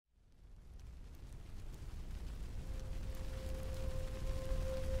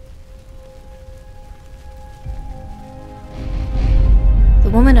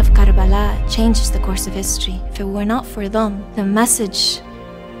changes the course of history. If it were not for them, the message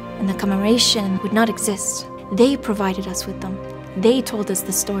and the commemoration would not exist. They provided us with them. They told us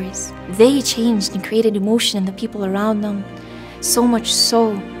the stories. They changed and created emotion in the people around them, so much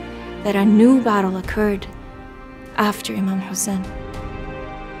so that a new battle occurred after Imam Hussain.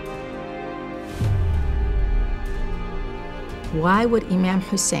 Why would Imam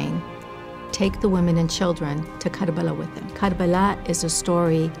Hussain take the women and children to Karbala with him? Karbala is a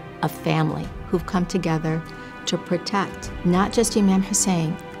story of family who've come together to protect not just Imam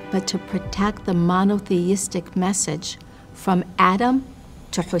Hussain, but to protect the monotheistic message from Adam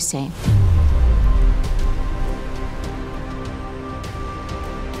to Hussain.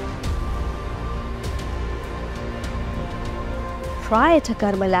 Prior to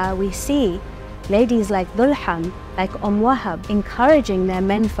Karbala, we see ladies like Dulhan, like Wahab, encouraging their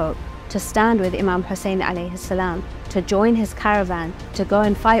menfolk to stand with Imam Hussain alayhi salam, to join his caravan, to go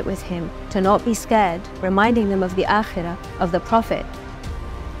and fight with him, to not be scared, reminding them of the akhirah of the Prophet.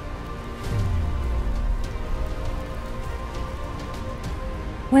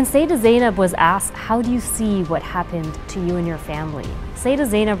 When Sayyidah Zainab was asked, "How do you see what happened to you and your family?" Sayyidah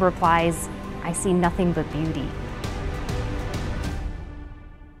Zainab replies, "I see nothing but beauty."